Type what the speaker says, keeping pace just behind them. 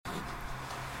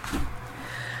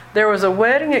There was a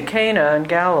wedding at Cana in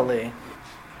Galilee,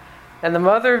 and the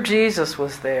mother of Jesus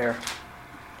was there.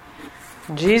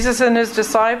 Jesus and his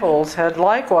disciples had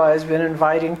likewise been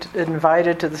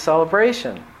invited to the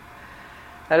celebration.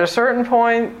 At a certain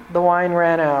point, the wine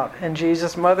ran out, and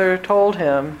Jesus' mother told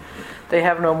him, "They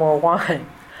have no more wine."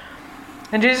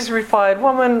 And Jesus replied,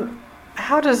 "Woman,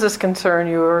 how does this concern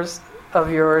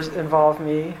of yours involve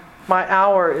me? My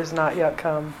hour is not yet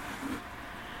come."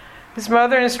 His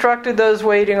mother instructed those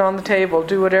waiting on the table,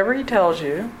 "Do whatever he tells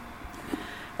you."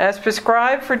 As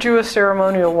prescribed for Jewish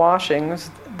ceremonial washings,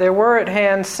 there were at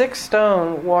hand 6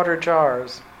 stone water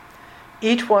jars,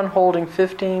 each one holding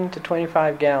 15 to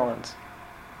 25 gallons.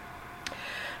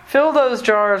 "Fill those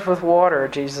jars with water,"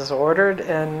 Jesus ordered,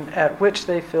 and at which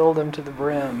they filled them to the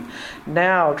brim.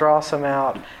 "Now draw some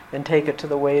out and take it to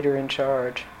the waiter in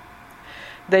charge."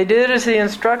 They did as he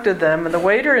instructed them, and the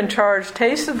waiter in charge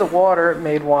tasted the water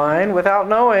made wine without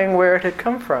knowing where it had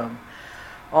come from.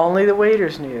 Only the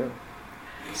waiters knew,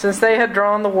 since they had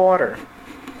drawn the water.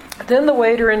 Then the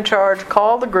waiter in charge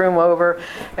called the groom over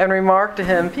and remarked to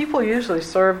him, "People usually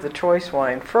serve the choice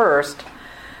wine first.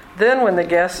 Then when the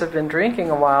guests have been drinking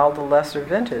a while, the lesser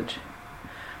vintage.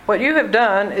 What you have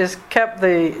done is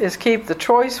keep the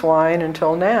choice wine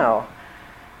until now."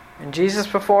 And Jesus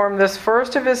performed this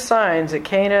first of his signs at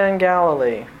Cana in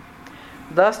Galilee.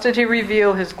 Thus did he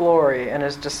reveal his glory, and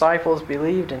his disciples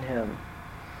believed in him.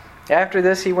 After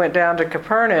this he went down to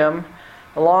Capernaum,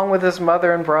 along with his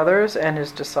mother and brothers and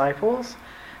his disciples,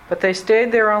 but they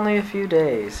stayed there only a few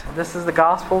days. This is the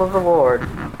gospel of the Lord.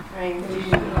 Praise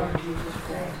you, Lord Jesus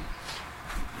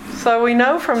Christ. So we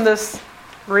know from this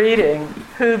reading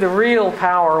who the real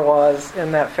power was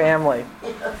in that family.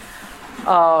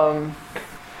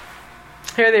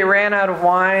 Here they ran out of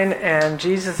wine, and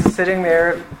Jesus is sitting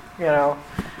there,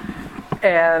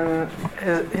 and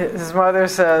his mother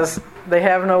says, "They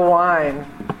have no wine."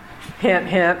 Hint,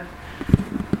 hint.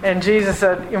 And Jesus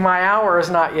said, "My hour has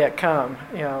not yet come.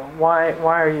 Why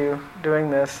are you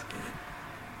doing this?"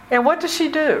 And what does she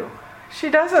do? She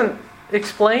doesn't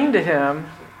explain to him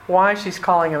why she's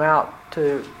calling him out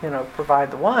to,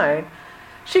 provide the wine.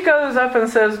 She goes up and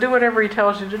says, "Do whatever he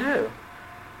tells you to do."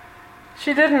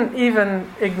 She didn't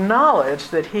even acknowledge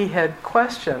that he had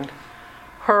questioned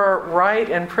her right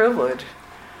and privilege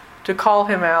to call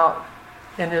him out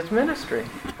in his ministry.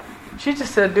 She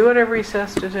just said, "Do whatever he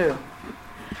says to do."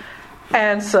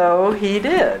 And so he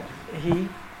did. He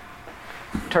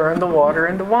turned the water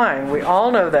into wine. We all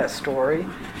know that story.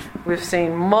 We've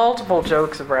seen multiple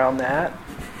jokes around that.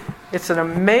 It's an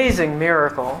amazing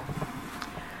miracle.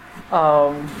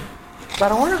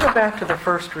 But I want to go back to the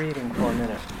first reading for a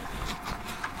minute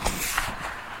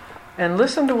and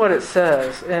listen to what it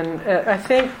says. And I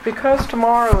think because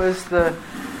tomorrow is the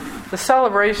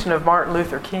celebration of Martin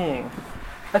Luther King,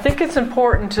 I think it's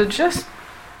important to just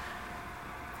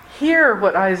hear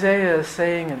what Isaiah is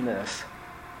saying in this.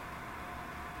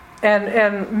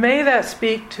 And may that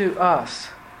speak to us.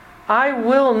 "I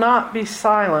will not be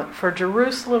silent. For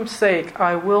Jerusalem's sake,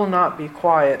 I will not be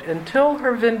quiet until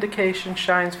her vindication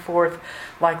shines forth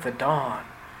like the dawn,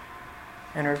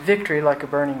 and her victory like a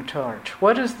burning torch."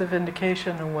 What is the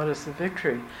vindication and what is the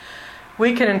victory?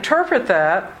 We can interpret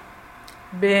that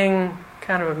being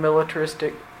kind of a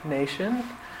militaristic nation.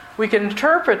 We can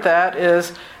interpret that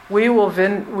as we will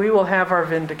have our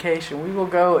vindication. We will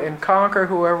go and conquer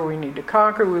whoever we need to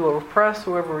conquer. We will oppress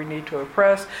whoever we need to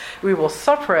oppress. We will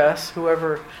suppress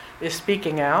whoever is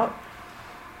speaking out.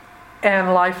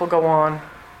 And life will go on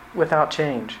without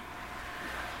change.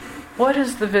 What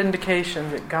is the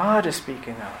vindication that God is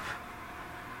speaking of?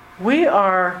 We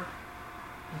are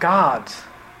gods.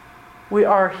 We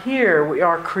are here. We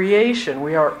are creation.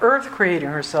 We are earth creating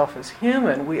herself as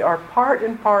human. We are part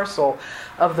and parcel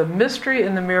of the mystery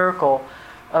and the miracle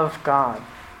of God.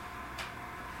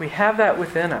 We have that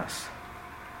within us.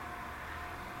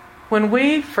 When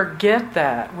we forget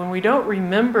that, when we don't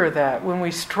remember that, when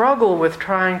we struggle with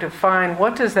trying to find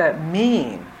what does that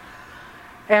mean,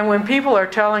 and when people are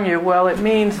telling you, well, it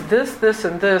means this, this,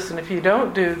 and this, and if you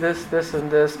don't do this, this,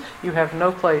 and this, you have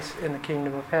no place in the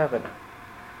kingdom of heaven.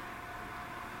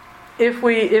 If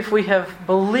we have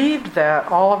believed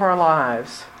that all of our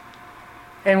lives,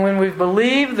 and when we've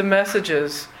believed the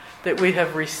messages that we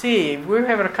have received, we were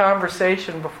having a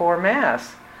conversation before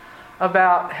Mass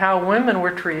about how women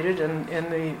were treated in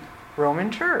the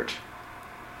Roman Church.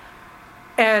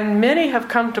 And many have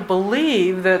come to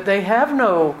believe that they have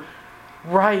no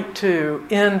right to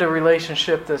end a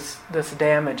relationship that's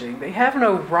damaging. They have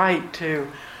no right to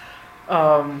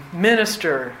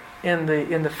minister in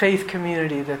the faith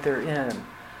community that they're in.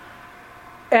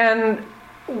 And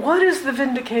what is the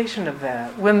vindication of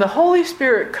that? When the Holy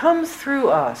Spirit comes through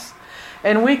us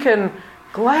and we can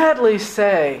gladly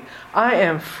say, I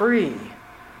am free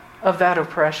of that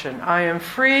oppression. I am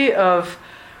free of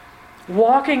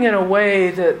walking in a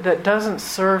way that doesn't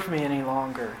serve me any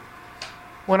longer.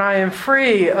 When I am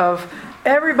free of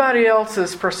everybody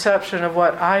else's perception of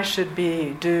what I should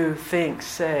be, do, think,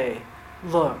 say,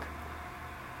 look.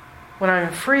 When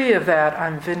I'm free of that,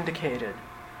 I'm vindicated.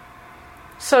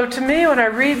 So to me, when I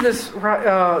read this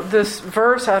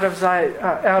verse out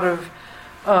of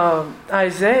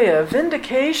Isaiah,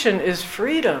 vindication is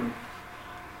freedom.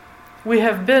 We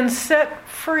have been set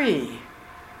free.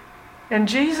 And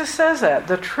Jesus says that.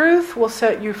 The truth will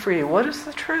set you free. What is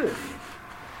the truth?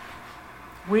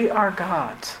 We are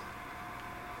God's.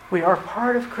 We are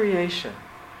part of creation.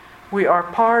 We are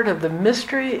part of the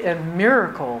mystery and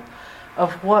miracle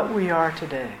of what we are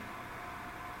today.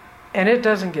 And it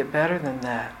doesn't get better than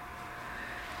that.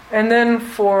 And then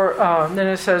then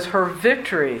it says, her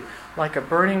victory, like a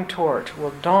burning torch,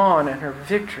 will dawn, and her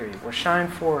victory will shine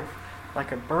forth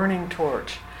like a burning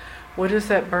torch. What is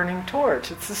that burning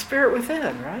torch? It's the Spirit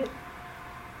within, right?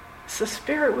 It's the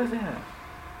Spirit within.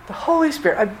 The Holy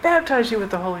Spirit. I baptize you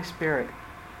with the Holy Spirit.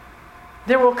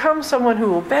 There will come someone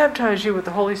who will baptize you with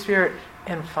the Holy Spirit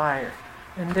and fire.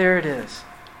 And there it is.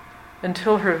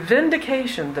 Until her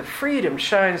vindication, the freedom,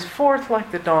 shines forth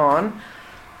like the dawn,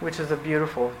 which is a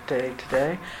beautiful day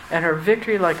today, and her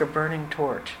victory like a burning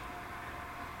torch.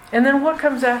 And then what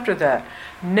comes after that?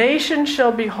 Nations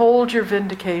shall behold your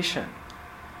vindication,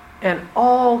 and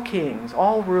all kings,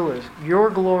 all rulers, your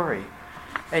glory,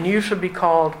 and you shall be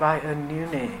called by a new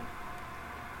name,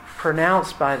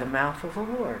 pronounced by the mouth of the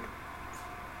Lord.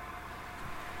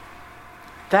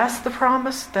 That's the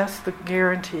promise, that's the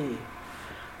guarantee.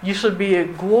 You shall be a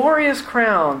glorious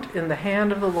crown in the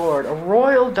hand of the Lord, a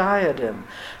royal diadem.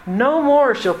 No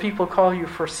more shall people call you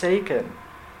forsaken,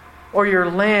 or your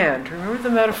land. Remember the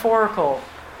metaphorical,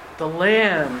 the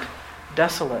land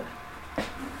desolate.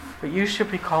 But you shall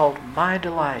be called my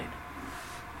delight,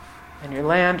 and your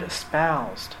land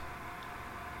espoused.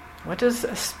 What does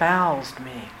espoused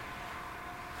mean?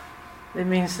 It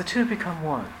means the two become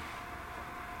one.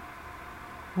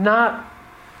 Not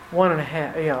one and a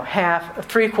half, half,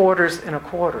 3/4 and a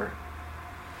quarter,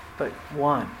 but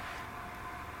one.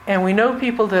 And we know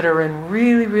people that are in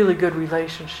really, really good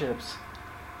relationships.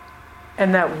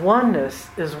 And that oneness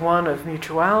is one of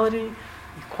mutuality,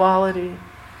 equality,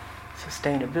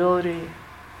 sustainability,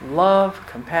 love,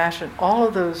 compassion, all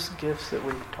of those gifts that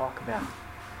we talk about.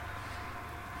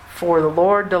 For the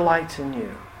Lord delights in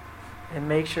you and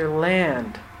makes your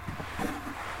land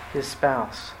his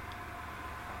spouse.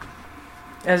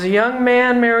 As a young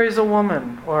man marries a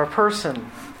woman or a person,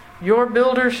 your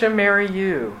builder shall marry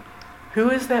you.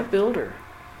 Who is that builder?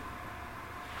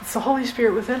 It's the Holy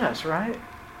Spirit within us, right?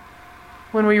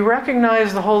 When we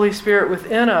recognize the Holy Spirit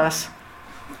within us,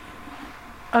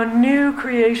 a new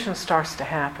creation starts to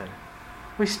happen.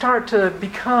 We start to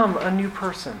become a new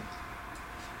person.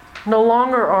 No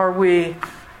longer are we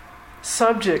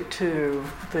subject to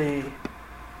the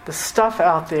stuff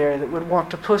out there that would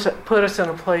want to put us in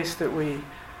a place that we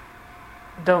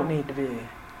don't need to be.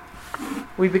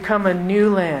 We become a new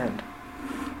land.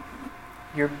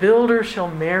 Your builder shall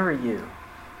marry you,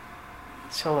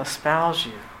 shall espouse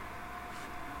you.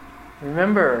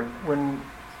 Remember, when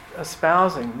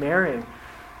espousing, marrying,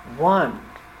 one,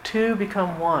 two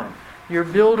become one. Your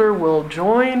builder will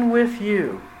join with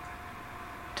you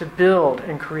to build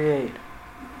and create.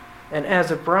 And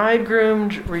as a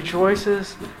bridegroom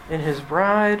rejoices in his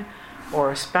bride,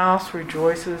 or a spouse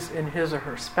rejoices in his or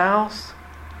her spouse,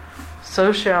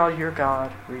 so shall your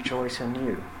God rejoice in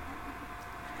you.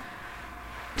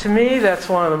 To me, that's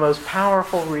one of the most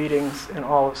powerful readings in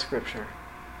all of Scripture.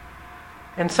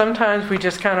 And sometimes we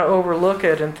just kind of overlook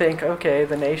it and think, okay,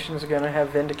 the nations are going to have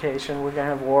vindication, we're going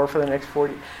to have war for the next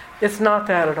 40. It's not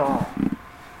that at all.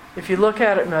 If you look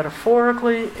at it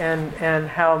metaphorically and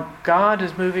how God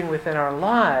is moving within our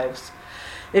lives,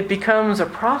 it becomes a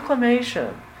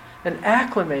proclamation, an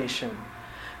acclamation,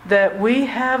 that we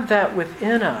have that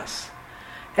within us,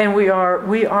 and we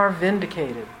are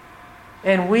vindicated.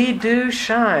 And we do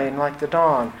shine like the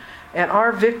dawn, and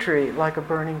our victory like a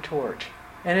burning torch.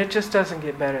 And it just doesn't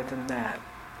get better than that.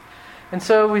 And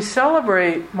so we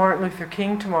celebrate Martin Luther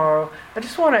King tomorrow. I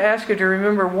just want to ask you to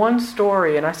remember one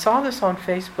story, and I saw this on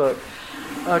Facebook,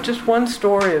 just one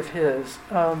story of his.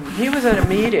 He was at a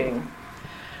meeting,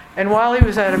 and while he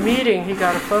was at a meeting, he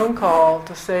got a phone call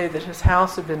to say that his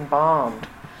house had been bombed.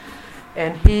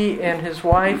 And he and his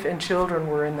wife and children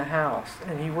were in the house.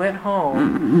 And he went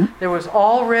home. There was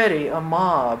already a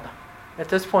mob At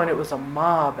this point, it was a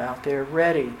mob out there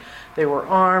ready. They were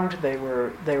armed. They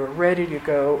were ready to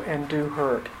go and do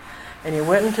hurt. And he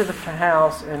went into the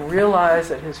house and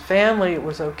realized that his family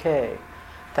was okay.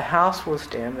 The house was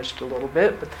damaged a little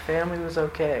bit, but the family was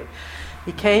okay.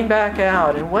 He came back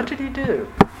out, and what did he do?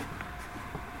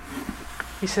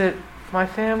 He said, "My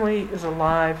family is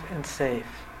alive and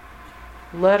safe.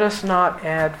 Let us not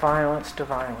add violence to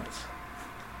violence.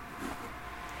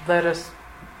 Let us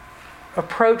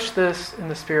approach this in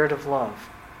the spirit of love.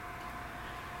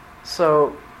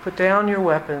 So put down your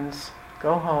weapons,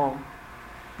 go home,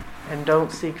 and don't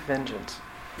seek vengeance,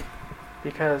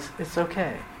 because it's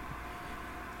okay.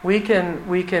 We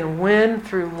can win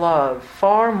through love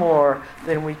far more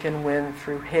than we can win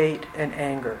through hate and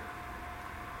anger."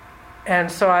 And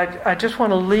so I just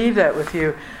want to leave that with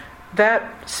you.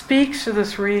 That speaks to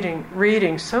this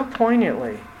reading so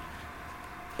poignantly.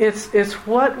 It's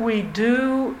what we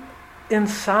do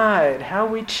inside, how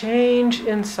we change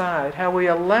inside, how we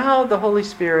allow the Holy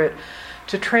Spirit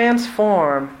to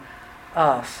transform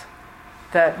us,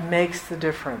 that makes the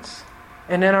difference.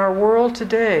 And in our world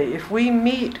today, if we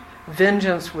meet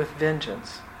vengeance with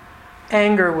vengeance,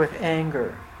 anger with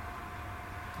anger,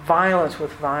 violence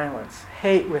with violence,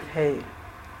 hate with hate,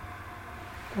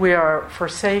 we are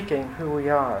forsaking who we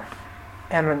are.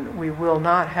 And we will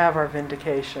not have our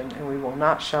vindication, and we will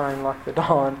not shine like the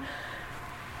dawn,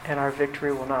 and our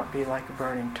victory will not be like a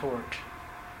burning torch.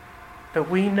 But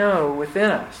we know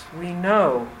within us, we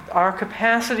know our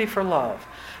capacity for love,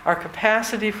 our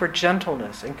capacity for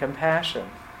gentleness and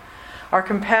compassion, our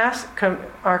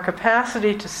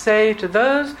capacity to say to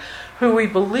those who we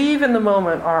believe in the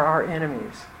moment are our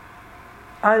enemies,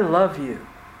 "I love you.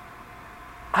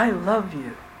 I love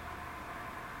you."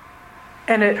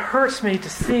 And it hurts me to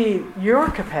see your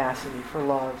capacity for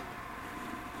love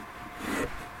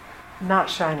not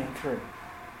shining through.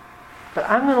 But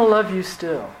I'm going to love you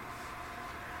still.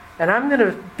 And I'm going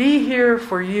to be here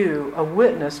for you, a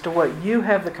witness to what you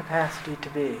have the capacity to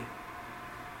be.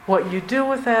 What you do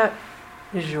with that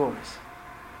is yours.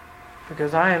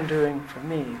 Because I am doing for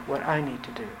me what I need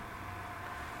to do.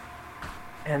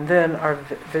 And then our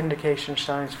vindication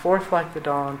shines forth like the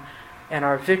dawn, and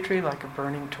our victory like a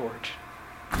burning torch.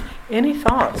 Any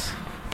thoughts?